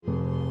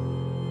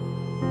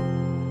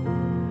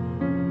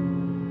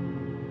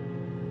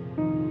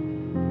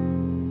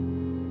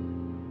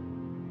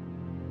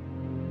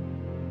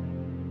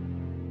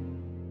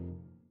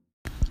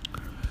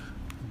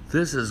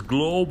This is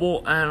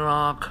Global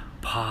Analog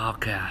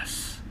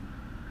Podcast,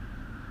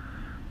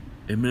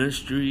 a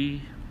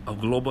ministry of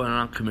Global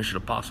Analog Commission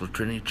Apostle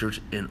Trinity Church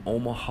in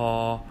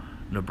Omaha,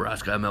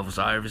 Nebraska. I'm Elvis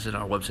Iverson.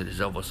 Our website is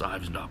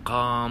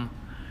elvisiverson.com.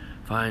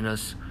 Find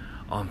us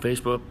on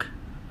Facebook,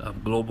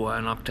 Global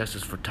Analog. Text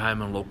us for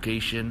time and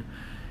location.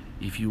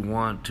 If you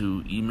want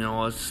to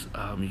email us,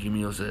 you can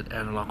email us at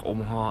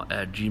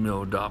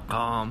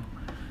analogomaha@gmail.com.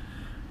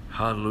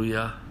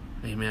 Hallelujah.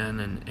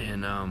 Amen.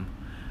 And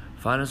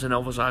find us at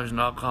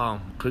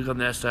elvisiverson.com. Click on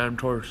that sign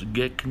torch.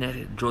 Get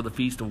connected. Enjoy the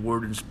feast of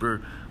word and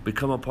spirit.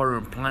 Become a partner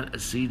and plant a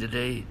seed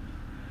today.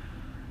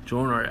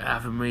 Join our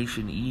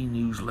affirmation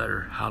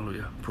e-newsletter.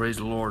 Hallelujah. Praise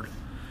the Lord.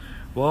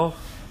 Well,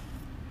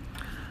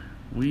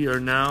 we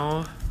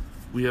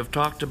have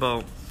talked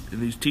about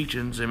in these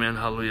teachings, amen,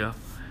 hallelujah,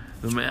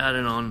 we're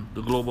adding on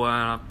the Global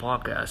Analog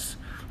Podcast.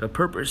 The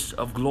purpose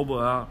of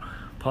Global Analog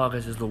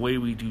Podcast is the way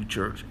we do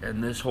church.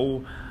 And this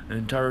whole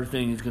entire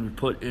thing is going to be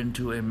put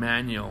into a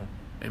manual.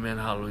 Amen,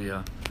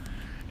 hallelujah.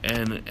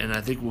 And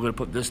I think we're going to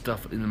put this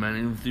stuff in the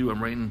manual through.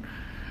 I'm writing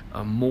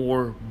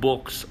more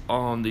books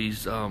on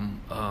these 4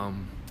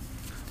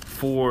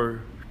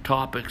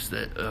 topics,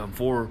 that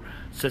 4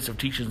 sets of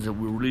teachings that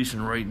we're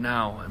releasing right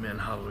now. Amen,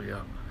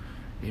 hallelujah.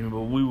 Amen.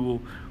 But we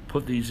will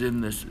put these in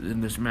this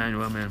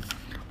manual. Amen.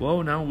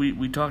 Well, now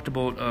we talked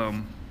about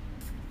amen,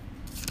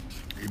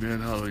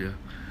 hallelujah,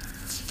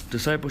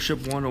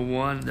 Discipleship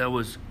 101. That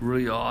was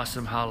really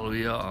awesome.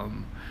 Hallelujah.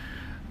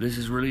 This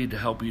is really to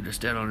help you to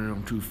stand on your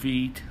own 2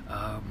 feet.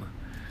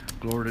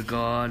 Glory to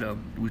God.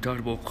 We talked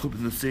about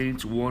equipping the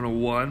saints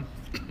 101.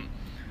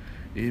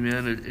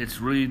 Amen.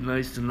 It's really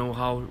nice to know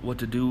what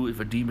to do if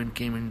a demon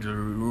came into the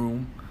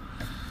room.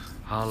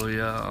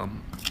 Hallelujah.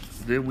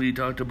 Then we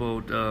talked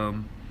about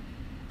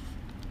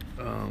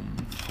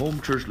Home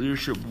Church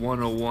Leadership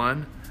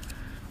 101.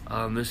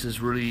 This is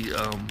really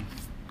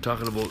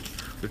talking about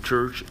the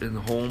church in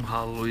the home.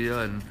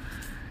 Hallelujah.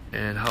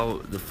 And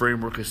how the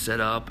framework is set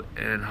up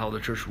and how the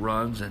church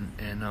runs and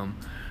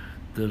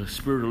the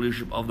spiritual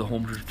leadership of the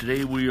home church.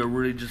 Today we are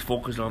really just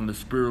focused on the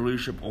spiritual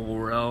leadership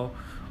overall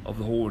of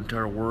the whole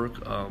entire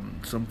work.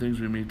 Some things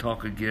we may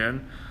talk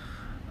again.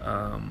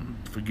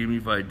 Forgive me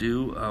if I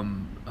do.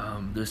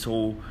 This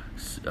whole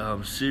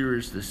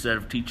series, this set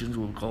of teachings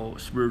we'll call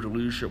Spiritual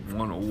Leadership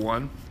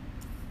 101.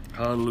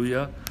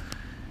 Hallelujah.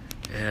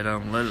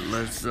 And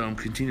let's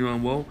continue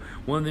on. Well,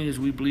 one thing is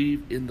we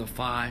believe in the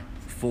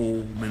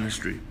fivefold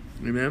ministry.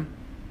 Amen.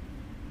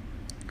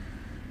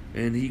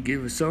 And he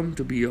gave us some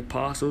to be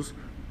apostles,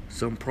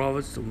 some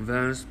prophets, some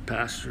evangelists,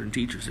 pastors, and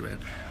teachers. Amen.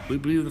 We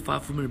believe in the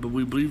fivefold ministry, but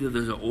we believe that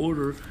there's an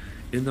order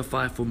in the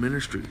fivefold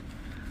ministry.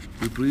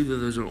 We believe that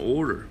there's an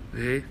order,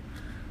 okay?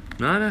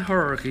 Not a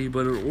hierarchy,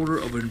 but an order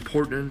of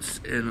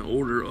importance and an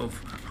order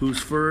of who's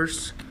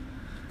first,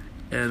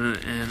 and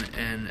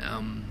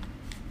an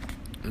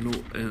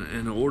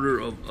order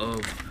of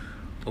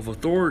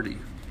authority,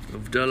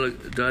 of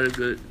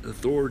delegate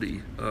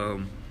authority.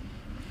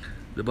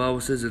 The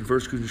Bible says in 1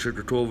 Corinthians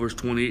chapter 12, verse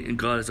 28, and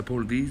God has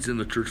appointed these in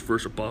the church: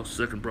 first apostles,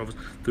 second prophets,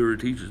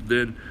 third teachers,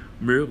 then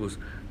miracles,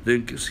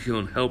 then gifts of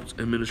healing, helps,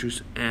 and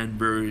ministries, and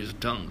various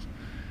tongues.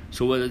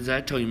 So what does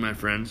that tell you, my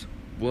friends?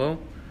 Well,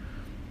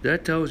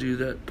 that tells you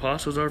that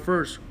apostles are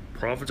first,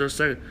 prophets are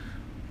second,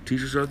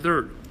 teachers are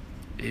third.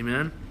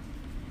 Amen.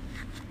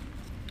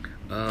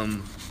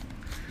 And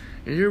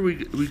here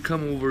we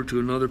come over to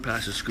another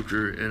passage of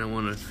scripture, and I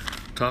want to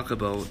talk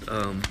about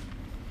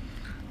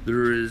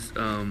there is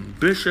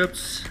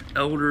bishops,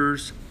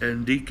 elders,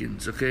 and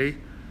deacons. Okay,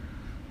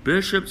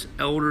 bishops,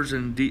 elders,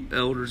 and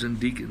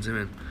deacons.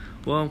 Amen.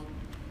 Well,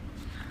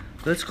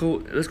 let's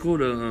go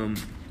to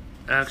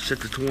Acts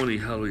chapter 20.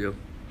 Hallelujah.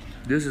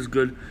 This is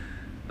good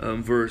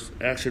verse.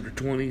 Acts chapter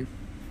 20,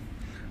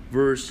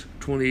 verse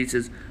 28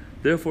 says,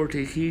 "Therefore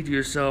take heed to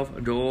yourself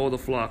and to all the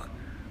flock,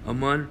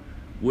 among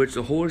which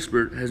the Holy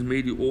Spirit has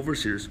made you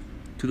overseers,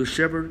 to the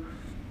shepherd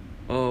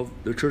of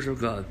the church of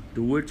God,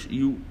 to which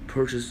you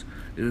purchased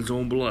in his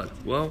own blood."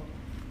 Well,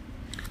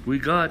 we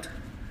got,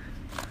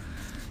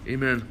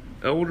 amen,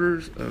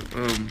 elders,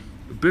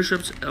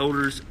 bishops,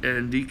 elders,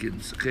 and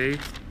deacons. Okay,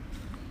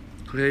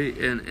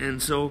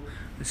 and so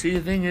see,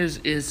 the thing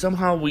is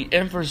somehow we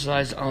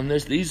emphasize on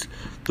this.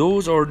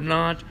 Those are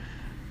not,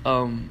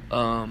 but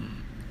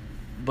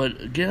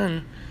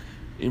again,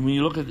 and when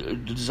you look at the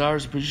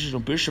desires of position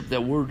of bishop,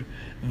 that word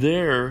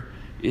there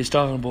is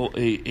talking about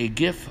a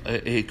gift,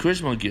 a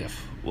charisma gift.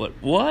 What?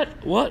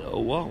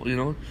 Oh,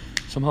 well,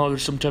 somehow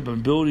there's some type of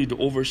ability to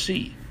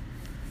oversee.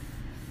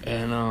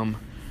 And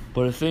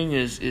but the thing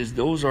is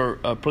those are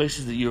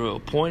places that you're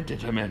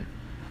appointed.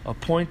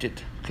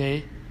 Appointed.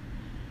 Okay.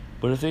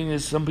 But the thing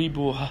is, some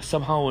people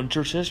somehow in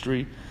church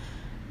history,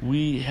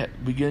 we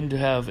begin to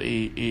have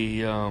a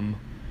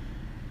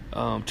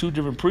 2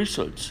 different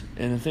priesthoods.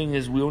 And the thing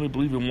is, we only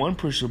believe in one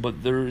priesthood,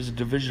 but there is a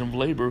division of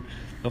labor.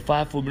 The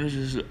fivefold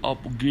ministry is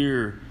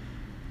upgear,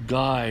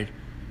 guide,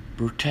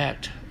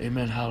 protect,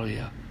 amen,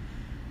 hallelujah,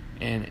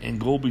 and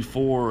go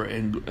before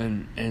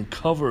and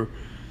cover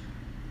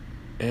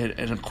and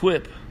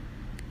equip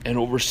and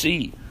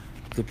oversee.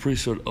 the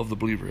priesthood of the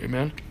believer.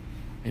 Amen?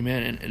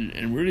 Amen.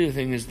 And really the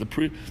thing is,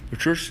 the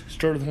church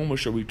started the home,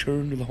 shall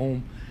return to the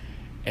home.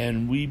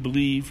 And we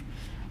believe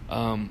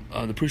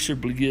the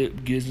priesthood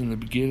begins in the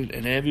beginning,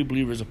 and every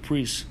believer is a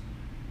priest.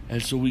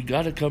 And so we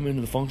got to come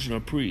into the function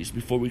of priest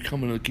before we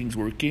come into the kings.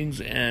 We're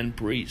kings and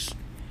priests.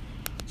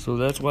 So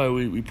that's why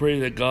we pray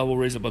that God will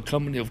raise up a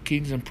company of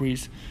kings and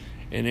priests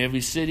in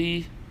every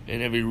city,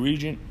 in every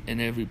region, in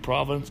every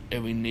province,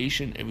 every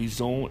nation, every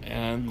zone,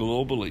 and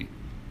globally.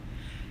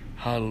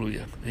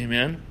 Hallelujah.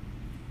 Amen.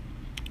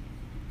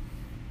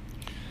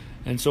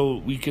 And so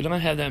we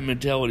cannot have that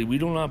mentality. We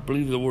do not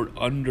believe the word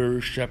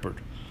under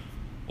shepherd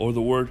or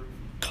the word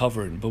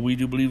covering, but we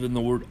do believe in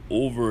the word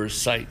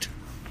oversight.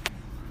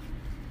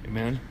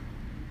 Amen.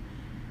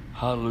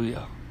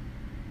 Hallelujah.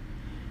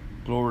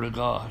 Glory to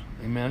God.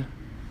 Amen.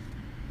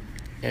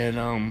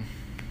 And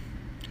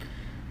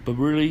but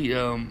really,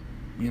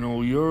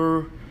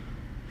 your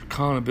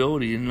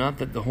accountability, and not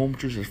that the home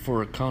church is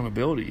for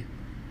accountability,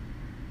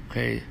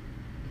 okay?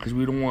 Because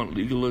we don't want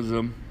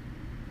legalism.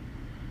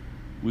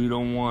 We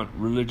don't want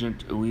religion.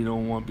 We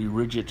don't want to be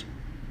rigid.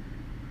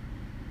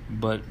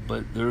 But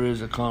there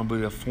is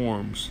accountability of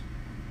forms.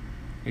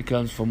 It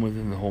comes from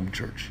within the home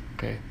church,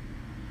 okay?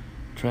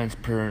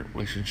 Transparent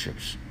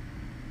relationships.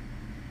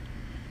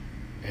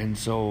 And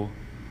so,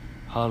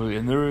 hallelujah.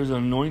 And there is an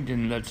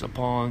anointing that's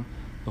upon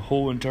the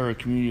whole entire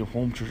community of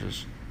home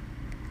churches.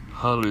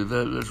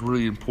 Hallelujah. That's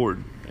really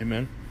important.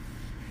 Amen.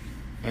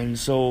 And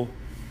so,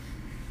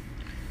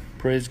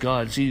 praise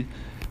God. See,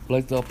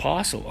 like the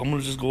apostle, I'm going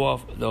to just go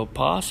off. The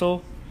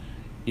apostle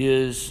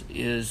is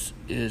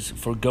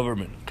for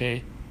government,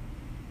 okay?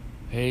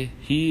 Okay?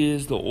 He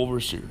is the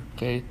overseer,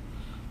 okay?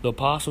 The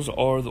apostles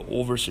are the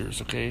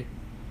overseers, okay?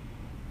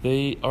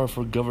 They are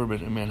for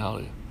government, amen,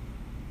 hallelujah.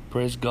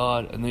 Praise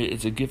God, and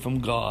it's a gift from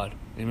God,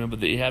 amen. But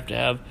they have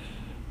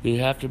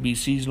to be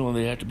seasonal, and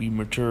they have to be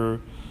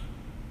mature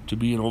to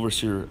be an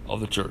overseer of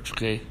the church,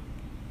 okay?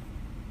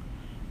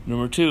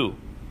 Number 2,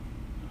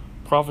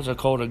 prophets are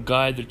called to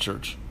guide the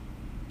church,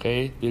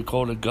 okay? They're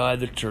called to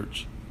guide the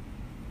church.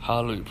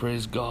 Hallelujah,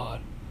 praise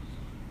God.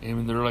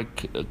 Amen. They're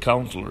like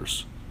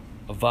counselors,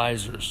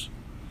 advisors.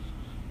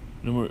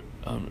 Number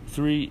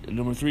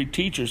 3,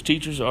 teachers.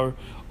 Teachers are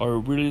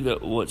really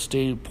what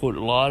stay put.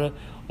 A lot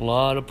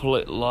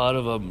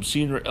of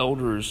senior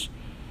elders,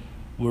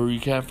 where you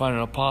can't find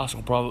an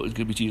apostle, probably is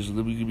going to be teachers.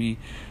 There could be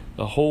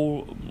a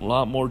whole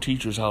lot more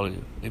teachers.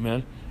 Hallelujah,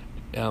 amen.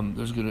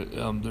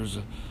 There's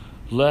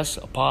less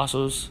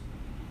apostles,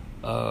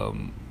 a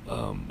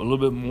little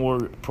bit more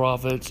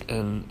prophets,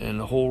 and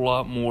a whole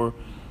lot more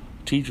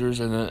teachers,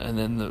 and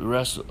then the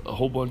rest, a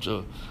whole bunch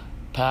of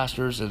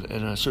pastors and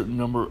a certain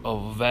number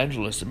of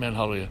evangelists. Amen,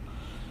 hallelujah.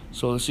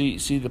 So see,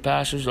 the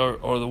pastors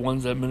are the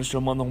ones that minister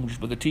among the homeless,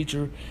 but the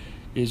teacher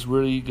is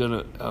really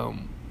gonna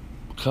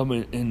come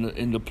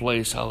into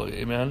place. Hallelujah,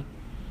 amen.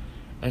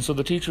 And so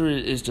the teacher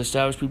is to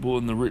establish people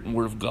in the written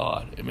word of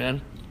God.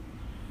 Amen.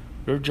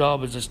 Their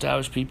job is to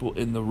establish people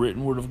in the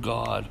written word of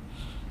God,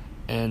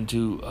 and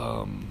to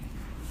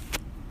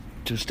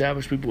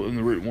establish people in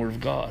the written word of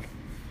God,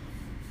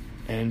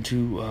 and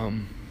to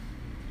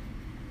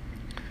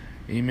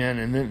amen.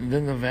 And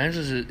then the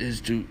evangelist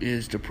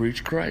is to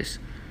preach Christ,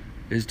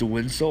 is to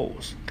win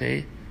souls,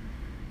 okay?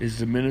 Is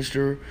to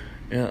minister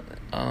in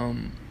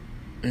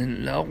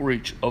the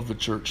outreach of the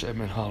church.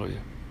 Amen,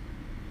 hallelujah.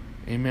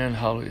 Amen,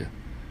 hallelujah.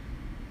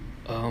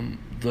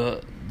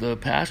 The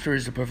pastor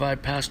is to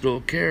provide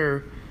pastoral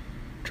care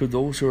to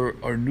those who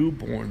are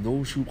newborn,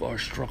 those who are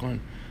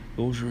struggling,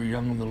 those who are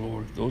young in the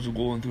Lord, those who are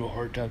going through a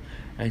hard time,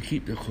 and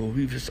keep the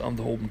cohesiveness of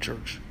the home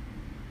church.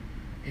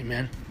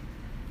 Amen.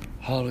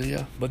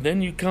 Hallelujah. But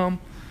then you come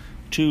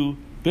to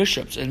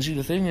bishops, and see,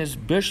 the thing is,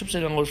 bishops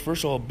and elders,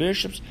 first of all,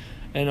 bishops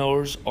and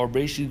elders are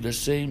basically the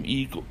same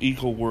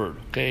equal word,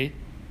 okay?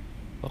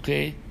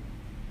 Okay?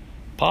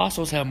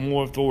 Apostles have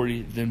more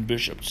authority than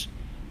bishops.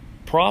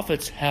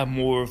 Prophets have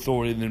more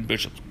authority than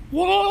bishops.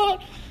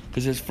 What?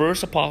 Because it's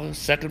first apostle,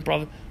 second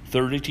prophet,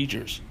 30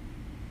 teachers.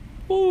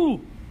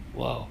 Woo!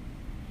 Wow.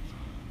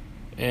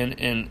 And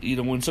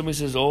when somebody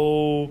says,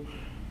 "Oh,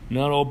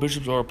 not all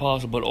bishops are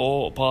apostles, but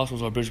all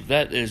apostles are bishops,"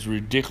 that is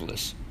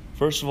ridiculous.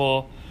 First of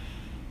all,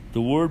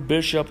 the word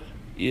bishop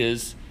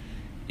means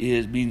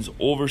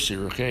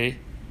overseer, okay?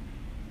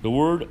 The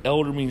word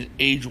elder means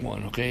age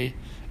one, okay?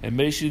 And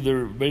basically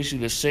they're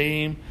the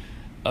same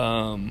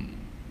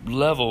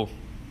level.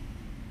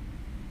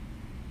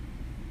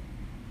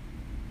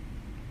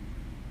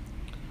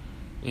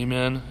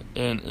 Amen.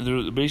 And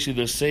they're basically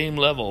the same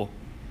level,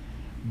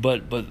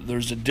 but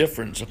there's a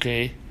difference,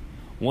 okay?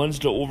 One's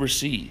to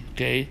oversee,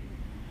 okay?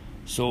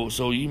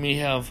 So you may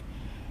have,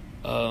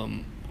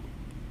 and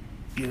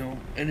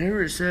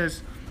here it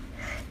says,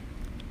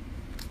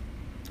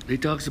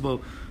 it talks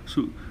about,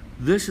 so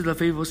this is the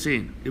faithful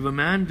saying: if a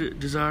man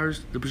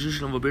desires the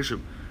position of a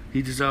bishop,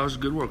 he desires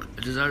good work.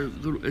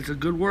 It's a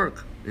good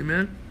work,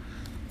 amen?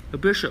 A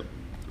bishop,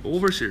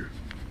 overseer.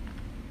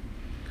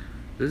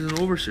 This is an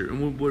overseer,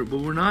 but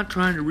we're not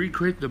trying to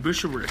recreate the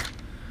bishopric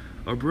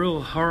or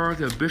build a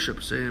hierarchy of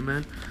bishops,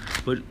 amen?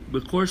 But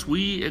of course,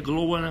 we at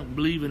Global Antioch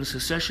believe in a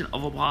succession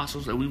of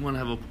apostles, and we want to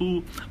have a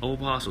pool of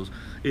apostles.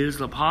 It is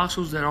the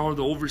apostles that are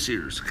the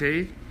overseers,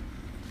 okay?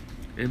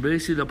 And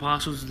basically, the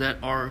apostles that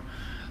are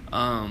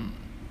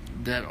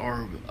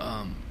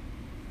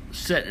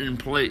set in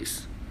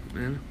place.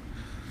 Man.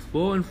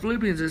 Well, in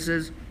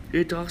Philippians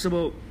it talks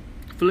about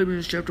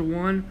Philippians chapter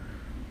 1,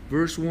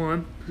 verse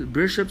 1,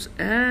 bishops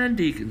and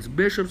deacons.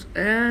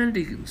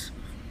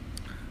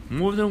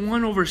 More than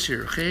one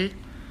overseer, okay?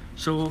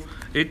 So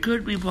it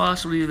could be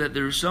possibly that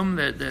there's some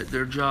that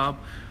their job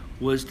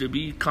was to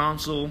be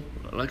counsel,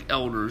 like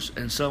elders,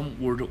 and some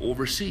were to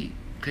oversee,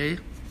 okay?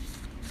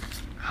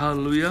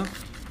 Hallelujah.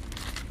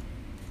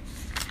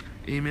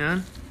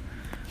 Amen.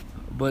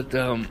 But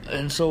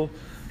and so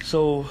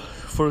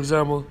for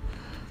example,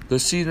 the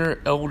senior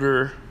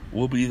elder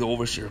will be the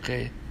overseer,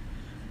 okay?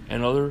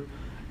 And the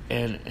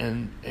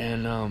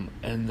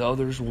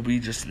others will be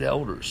just the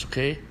elders,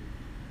 okay?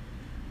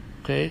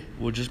 Okay?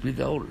 Will just be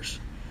the elders.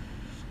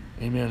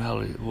 Amen.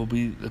 Hallelujah. Will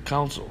be the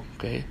council,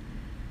 okay?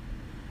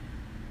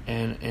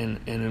 And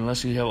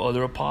unless you have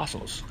other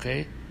apostles,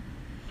 okay?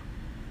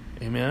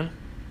 Amen.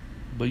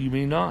 But you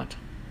may not.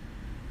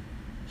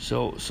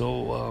 So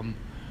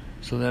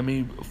that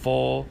may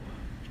fall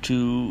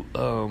to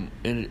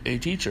a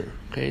teacher,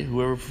 okay?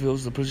 Whoever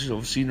fulfills the position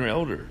of senior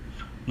elder,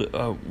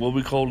 what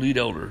we call lead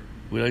elder.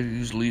 We like to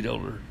use lead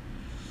elder.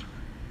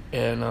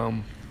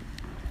 And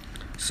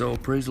so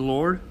praise the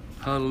Lord,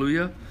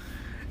 hallelujah.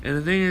 And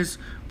the thing is,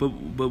 but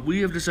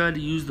we have decided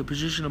to use the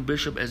position of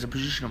bishop as a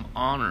position of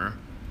honor.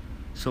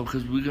 So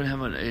because we're going to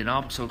have an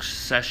apostolic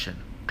succession,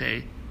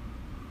 okay?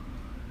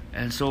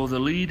 And so the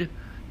lead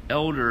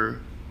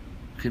elder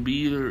can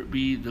either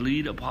be the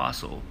lead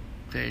apostle,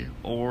 okay?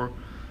 Or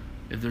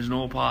if there's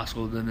no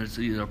apostle, then there's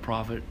either a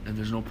prophet, and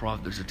there's no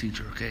prophet, there's a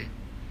teacher, okay?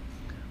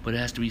 But it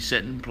has to be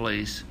set in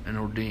place and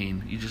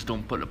ordained. You just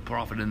don't put a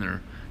prophet in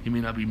there. He may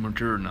not be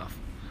mature enough.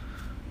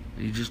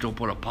 You just don't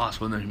put an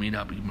apostle in there. He may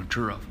not be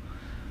mature enough.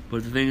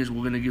 But the thing is,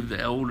 we're going to give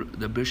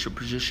the bishop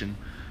position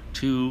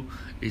to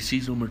a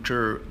seasonal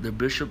mature. The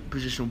bishop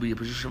position will be a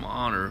position of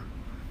honor,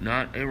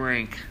 not a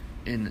rank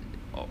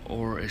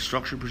or a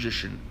structured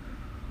position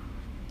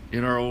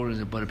in our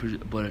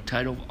organization, but a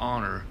title of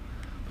honor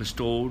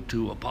bestowed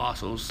to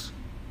apostles,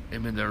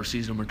 amen, that are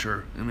seasonal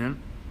mature, amen,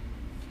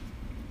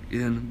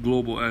 in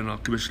Global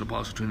Antioch Commission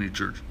Apostle Trinity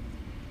Church.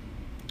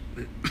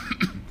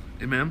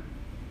 Amen.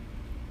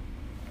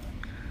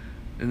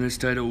 And this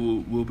title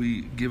will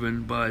be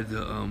given by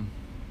the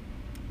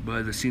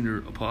senior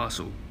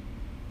apostle.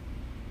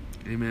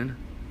 Amen.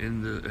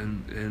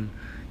 And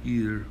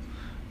either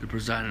the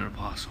presiding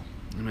apostle.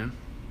 Amen.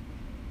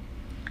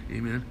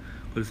 Amen.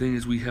 But the thing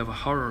is, we have a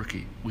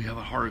hierarchy. Not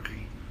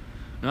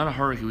a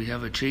hierarchy. We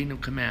have a chain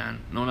of command.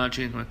 No, not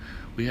chain of command.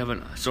 We have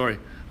apostolic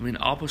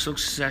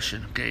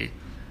succession. Okay,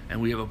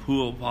 and we have a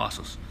pool of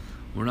apostles.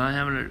 We're not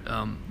having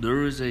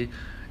there is a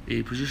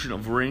position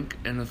of rank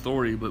and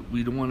authority, but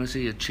we don't want to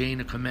say a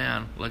chain of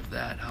command like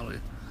that.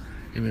 Hallelujah.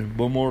 Amen.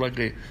 But more like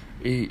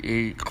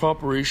a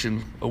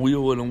cooperation, a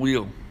wheel within a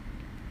wheel.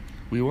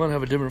 We want to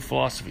have a different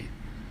philosophy.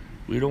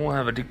 We don't want to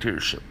have a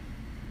dictatorship.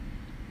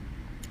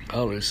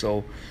 Hallelujah.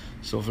 So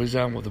for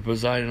example, the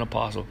presiding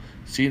apostle,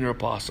 senior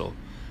apostle,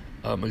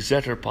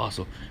 executive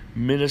apostle,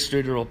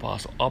 administrative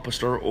apostle,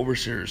 apostolic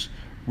overseers,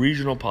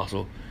 regional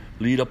apostle,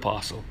 lead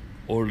apostle,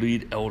 or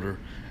lead elder,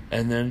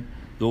 and then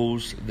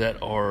those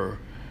that are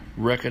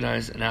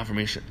recognized in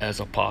affirmation as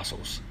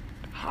apostles.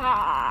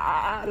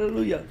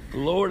 Hallelujah.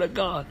 Glory to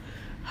God.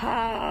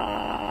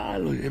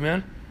 Hallelujah.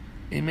 Amen.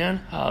 Amen.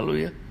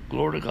 Hallelujah.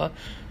 Glory to God.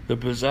 The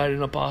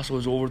presiding apostle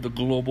is over the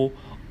global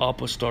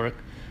apostolic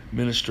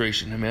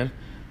administration. Amen.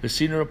 The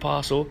senior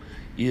apostle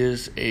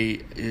is a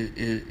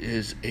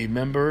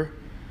member,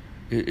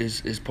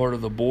 is part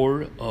of the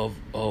board of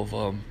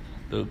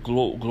the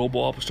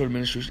global apostolic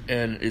administration,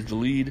 and is the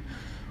lead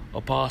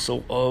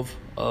apostle of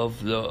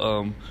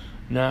the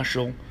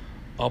national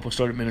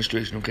apostolic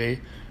administration. Okay.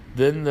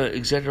 Then the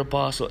executive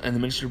apostle and the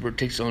minister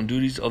takes on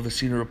duties of the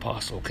senior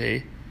apostle.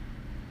 Okay.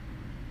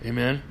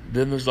 Amen.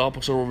 Then there's the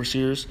apostolic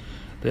overseers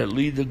that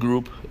lead the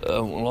group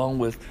along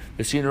with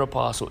the senior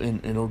apostle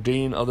and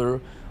ordain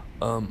other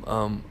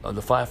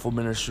the fivefold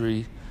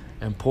ministry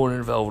and appointing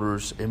of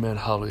elders. Amen.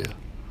 Hallelujah.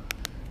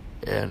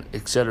 And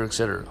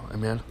etc.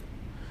 Amen.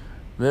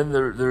 Then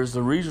there's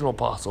the regional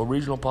apostle. A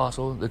regional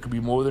apostle, there could be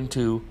more than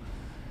two,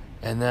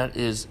 and that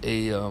is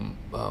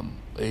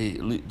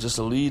just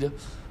a lead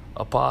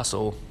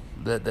apostle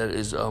that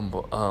is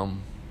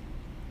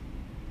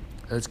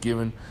that's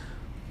given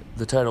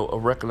the title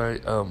of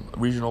recognized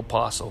regional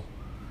apostle,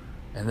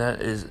 and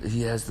that is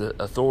he has the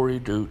authority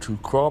to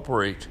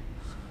cooperate.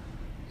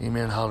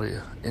 Amen.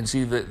 Hallelujah. And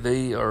see that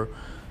they are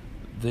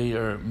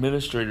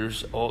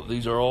administrators.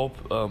 These are all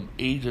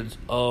agents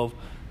of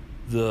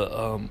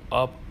the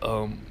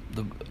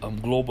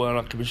Global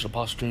Antioch Commission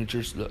Apostle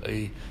Trinity Church,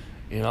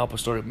 an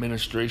apostolic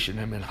administration.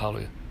 Amen.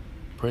 Hallelujah.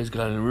 Praise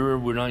God. And remember,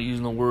 we're not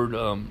using the word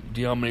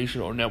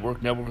denomination or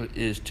network. Network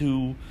is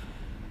too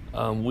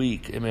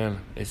weak.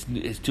 Amen.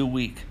 It's too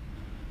weak.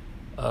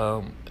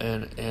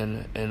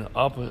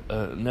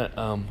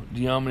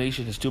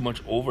 denomination has too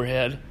much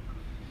overhead.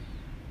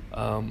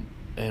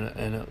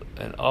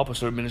 And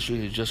opposite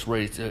ministry is just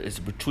right. It's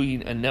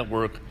between a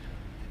network.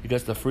 It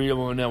gets the freedom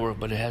of a network,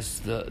 but it has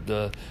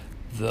the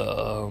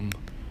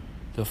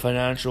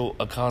financial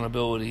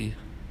accountability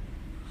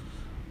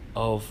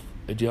of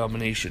a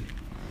denomination.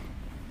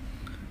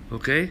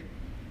 Okay,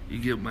 you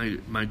get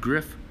my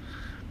grief.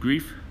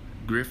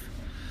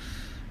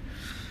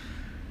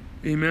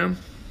 Amen.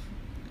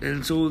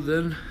 And so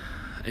then,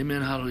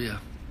 amen,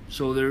 hallelujah.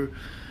 So there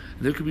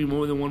could be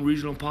more than one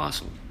regional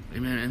apostle.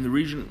 Amen. And the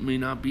region may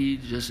not be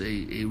just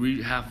a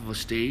half of a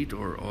state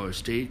or a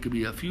state. It could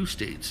be a few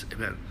states.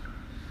 Amen.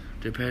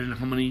 Depending on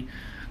how many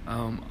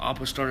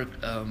apostolic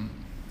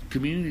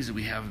communities that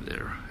we have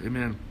there.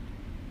 Amen.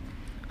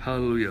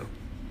 Hallelujah.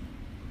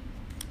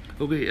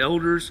 Okay,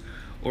 elders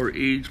or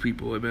age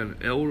people. Amen.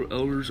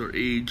 Elders or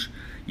age.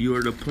 You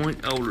are to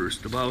appoint elders.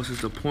 The Bible says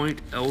to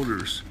appoint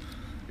elders.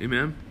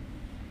 Amen.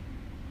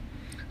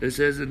 It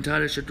says in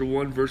Titus chapter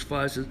 1 verse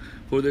 5 says,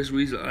 for this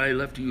reason I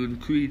left you in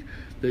Crete,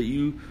 that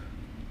you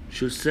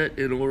should set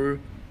in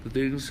order the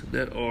things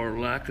that are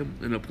lacking,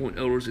 and appoint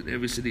elders in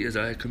every city as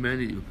I have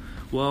commanded you.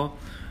 Well,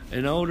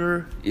 an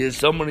elder is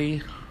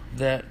somebody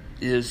that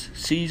is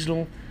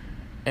seasonal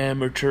and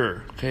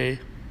mature. Okay?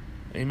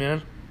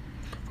 Amen?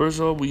 First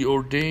of all, we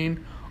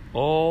ordain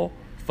all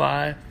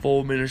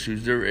fivefold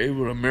ministries. They're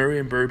able to marry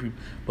and bury people,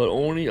 but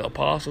only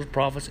apostles,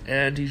 prophets,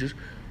 and teachers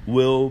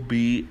will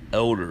be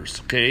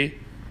elders. Okay?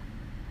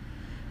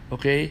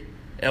 Okay?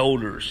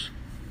 Elders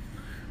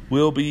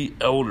will be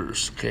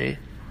elders. Okay?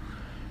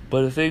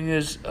 But the thing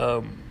is,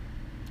 and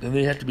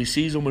they have to be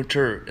seasonal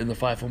mature in the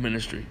fivefold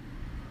ministry.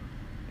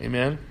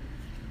 Amen?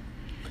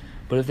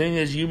 But the thing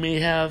is, you may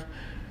have,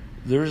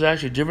 there's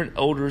actually different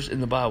elders in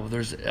the Bible.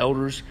 There's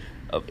elders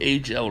of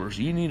age elders.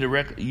 You need to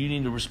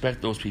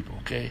respect those people,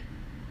 okay?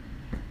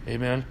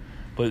 Amen?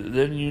 But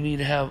then you need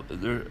to have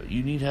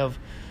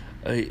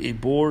a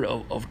board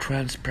of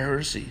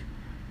transparency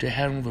to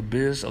handle the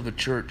business of the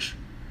church,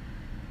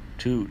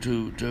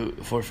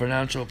 for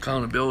financial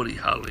accountability.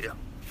 Hallelujah.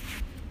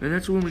 And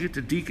that's when we get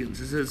to deacons.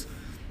 It says,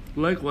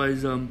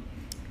 likewise, in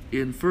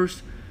 1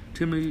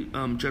 Timothy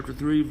chapter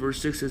 3,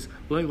 verse 6 says,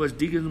 likewise,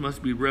 deacons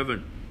must be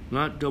reverent,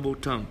 not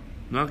double-tongued,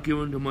 not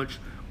given to much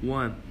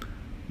wine,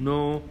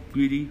 no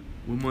greedy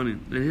with money.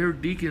 And here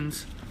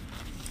deacons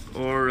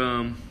are,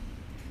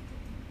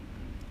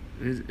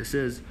 it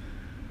says,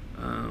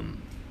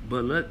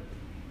 but let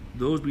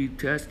those be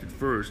tested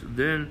first,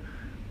 then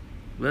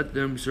let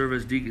them serve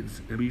as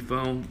deacons and be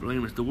found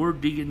blameless. The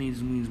word deacon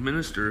means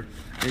minister,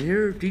 and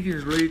here deacon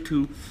is related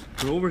to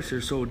an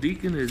overseer. So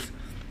deacon is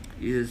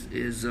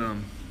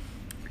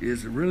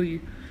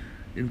really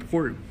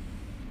important.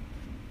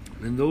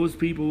 And those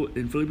people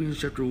in Philippians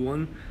chapter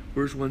 1,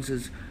 verse 1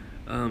 says,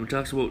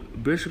 talks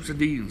about bishops and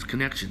deacons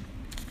connection.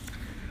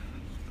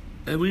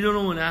 And we don't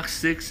know in Acts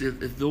 6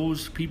 if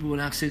those people in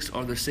Acts 6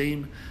 are the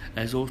same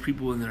as those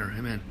people in there.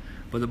 Amen.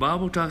 But the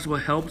Bible talks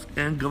about helps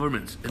and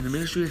governments. And the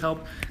ministry of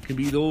help can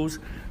be those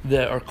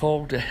that are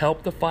called to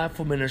help the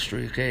fivefold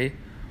ministry, okay?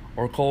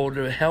 Or called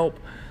to help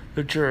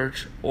the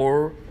church,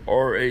 or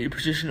a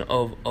position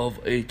of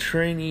a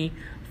trainee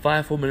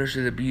fivefold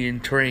ministry that being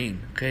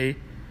trained, okay?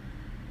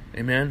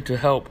 Amen. To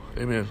help.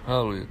 Amen.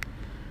 Hallelujah.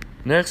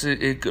 Next,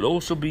 it could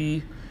also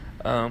be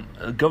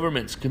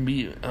governments can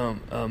be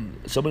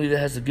somebody that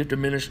has the gift of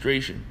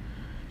administration,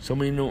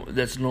 somebody know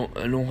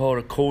how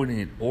to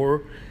coordinate,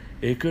 or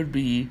it could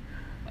be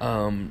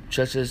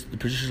such as the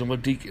position of a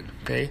deacon.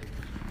 Okay,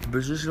 the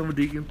position of a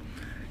deacon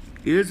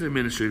is an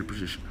administrative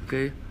position.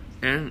 Okay,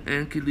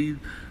 and can lead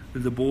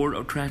the board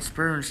of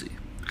transparency.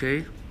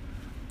 Okay,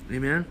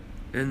 amen.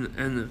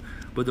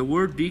 But the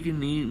word deacon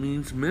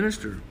means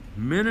minister.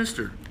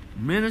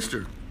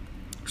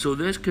 So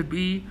this could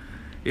be,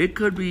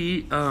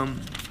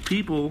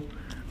 people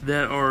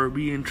that are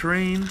being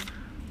trained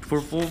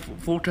for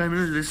full-time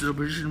ministry. This is a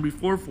position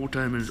before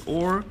full-time ministry,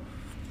 or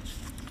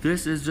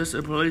this is just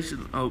a place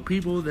of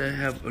people that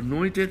have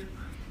anointed.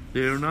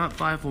 They are not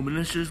fivefold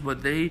ministers,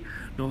 but they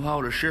know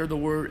how to share the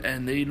word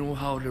and they know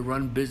how to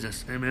run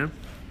business. Amen.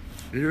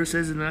 And here it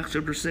says in Acts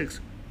chapter 6,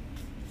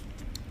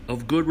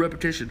 of good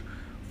reputation,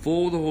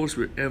 full of the Holy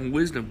Spirit and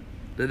wisdom,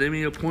 that they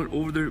may appoint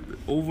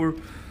over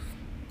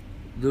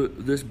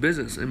this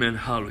business. Amen.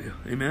 Hallelujah.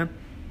 Amen.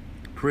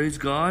 Praise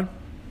God.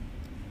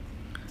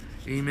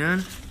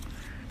 Amen.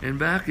 And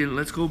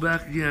let's go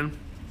back again.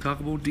 Talk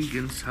about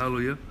deacons.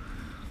 Hallelujah.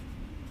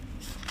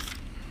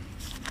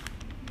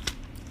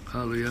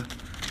 Hallelujah.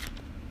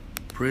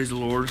 Praise the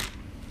Lord.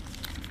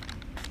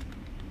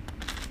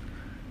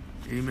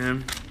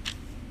 Amen.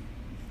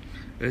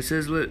 It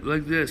says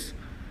like this.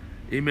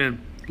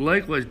 Amen.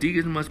 Likewise,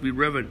 deacons must be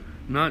reverent,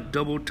 not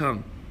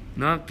double-tongued,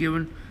 not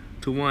given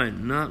to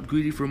wine, not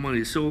greedy for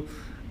money. So,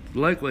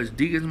 likewise,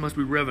 deacons must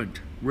be reverent.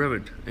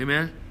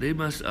 Amen. They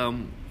must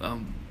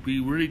be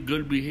really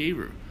good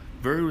behavior,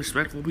 very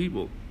respectful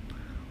people,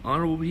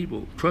 honorable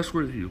people,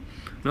 trustworthy people,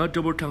 not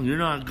double-tongued. You're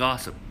not a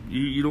gossip.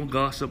 You don't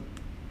gossip.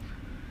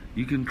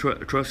 You can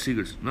trust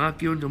secrets. Not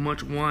given to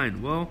much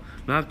wine. Well,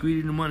 not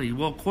greedy to money.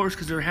 Well, of course,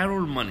 because they're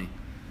handling money.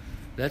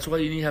 That's why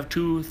you need to have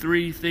 2 or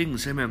 3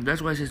 things. Amen.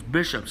 That's why it says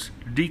bishops,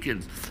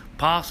 deacons,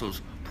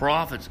 apostles,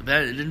 prophets. It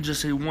didn't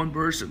just say one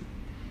person.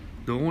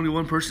 The only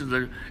one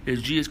person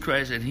is Jesus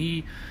Christ, and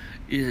He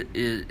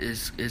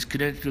is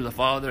connected to the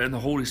Father and the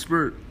Holy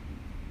Spirit.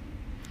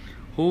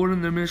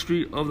 Holding the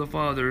mystery of the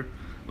Father,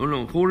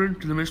 holding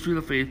to the mystery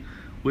of the faith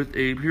with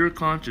a pure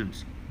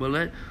conscience. But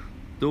let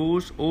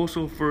those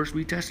also first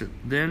be tested.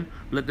 Then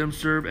let them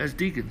serve as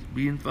deacons,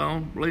 being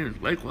found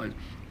blameless. Likewise,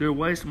 their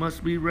wives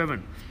must be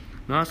reverent,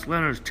 not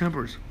slanderers,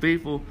 temperate,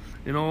 faithful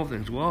in all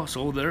things. Well,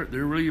 so they're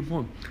really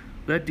important.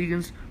 Let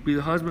deacons be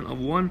the husband of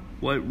one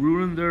wife,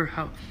 ruling their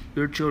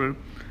children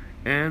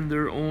and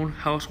their own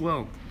house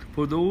well.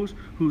 For those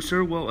who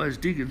serve well as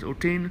deacons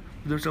obtain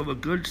for themselves a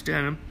good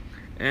standing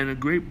and a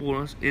great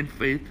boldness in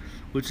faith,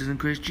 which is in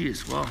Christ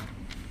Jesus. Wow.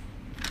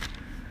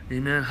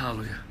 Amen.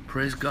 Hallelujah.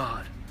 Praise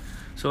God.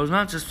 So it's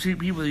not just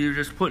people that you're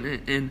just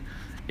putting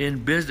in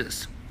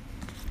business.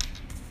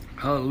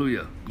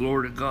 Hallelujah.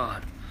 Glory to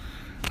God.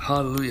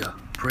 Hallelujah.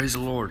 Praise the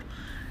Lord.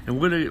 And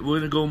we're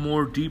gonna go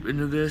more deep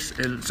into this,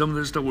 and some of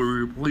this stuff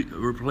we're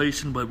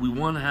replacing, but we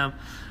want to have.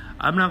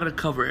 I'm not gonna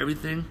cover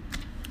everything.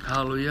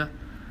 Hallelujah.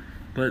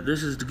 But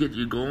this is to get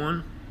you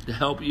going, to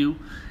help you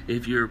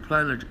if you're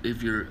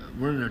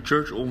running a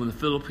church over in the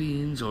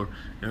Philippines or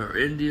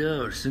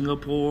India or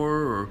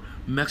Singapore or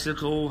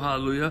Mexico,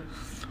 hallelujah,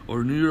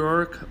 or New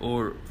York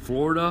or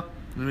Florida.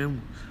 I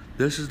mean,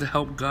 this is to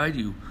help guide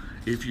you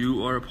if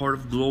you are a part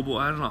of Global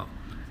Analog.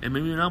 And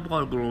maybe you're not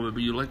part of Global,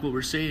 but you like what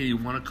we're saying, you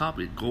want to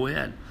copy it, go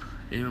ahead.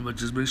 Amen. But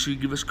just make sure you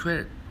give us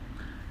credit.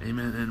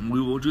 Amen. And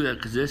we will do that,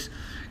 because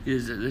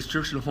this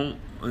church in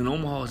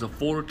Omaha is a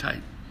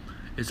prototype.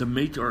 It's a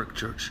matriarch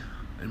church.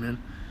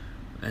 Amen.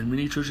 And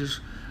many churches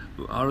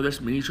out of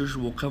this, many churches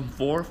will come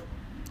forth,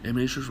 and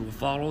many churches will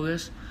follow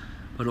this.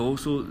 But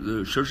also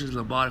the churches in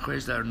the body of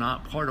Christ that are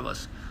not part of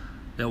us,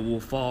 that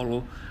will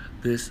follow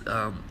this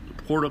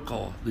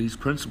protocol, these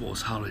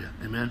principles. Hallelujah.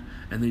 Amen.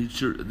 And these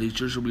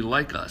churches will be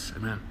like us.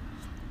 Amen.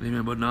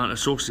 Amen. But not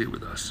associate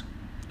with us.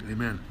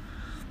 Amen.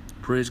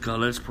 Praise God.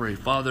 Let's pray.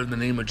 Father, in the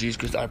name of Jesus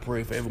Christ, I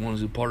pray for everyone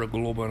who's a part of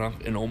Global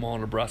in Omaha,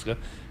 Nebraska,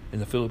 in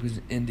the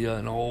Philippines, India,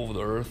 and all over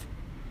the earth.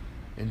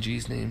 In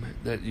Jesus' name,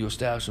 that you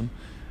establish them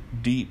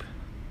deep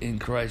in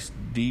Christ,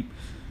 deep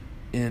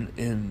in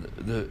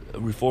the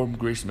Reformed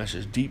grace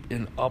message, deep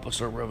in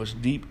apostolic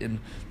revelation, deep in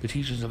the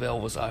teachings of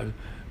Elvis I,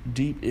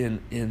 deep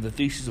in the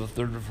thesis of the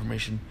Third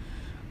Reformation,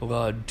 oh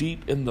God,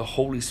 deep in the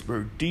Holy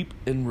Spirit, deep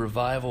in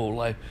revival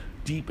life,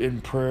 deep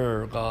in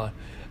prayer, God,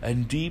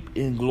 and deep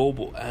in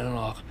Global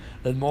Analog.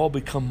 Let them all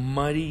become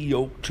mighty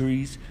yoke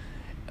trees,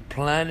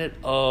 planted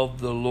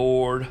of the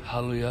Lord.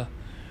 Hallelujah.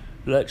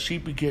 Let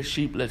sheep beget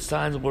sheep. Let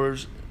signs and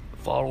wonders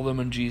follow them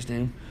in Jesus'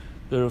 name.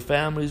 Let their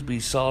families be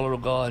solid,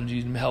 of God, in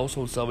Jesus' name.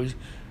 Household salvation,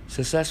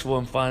 successful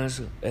in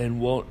finance and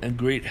wealth and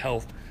great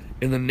health.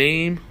 In the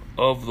name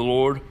of the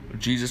Lord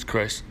Jesus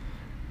Christ.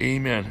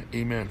 Amen.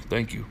 Amen.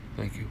 Thank you.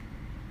 Thank you.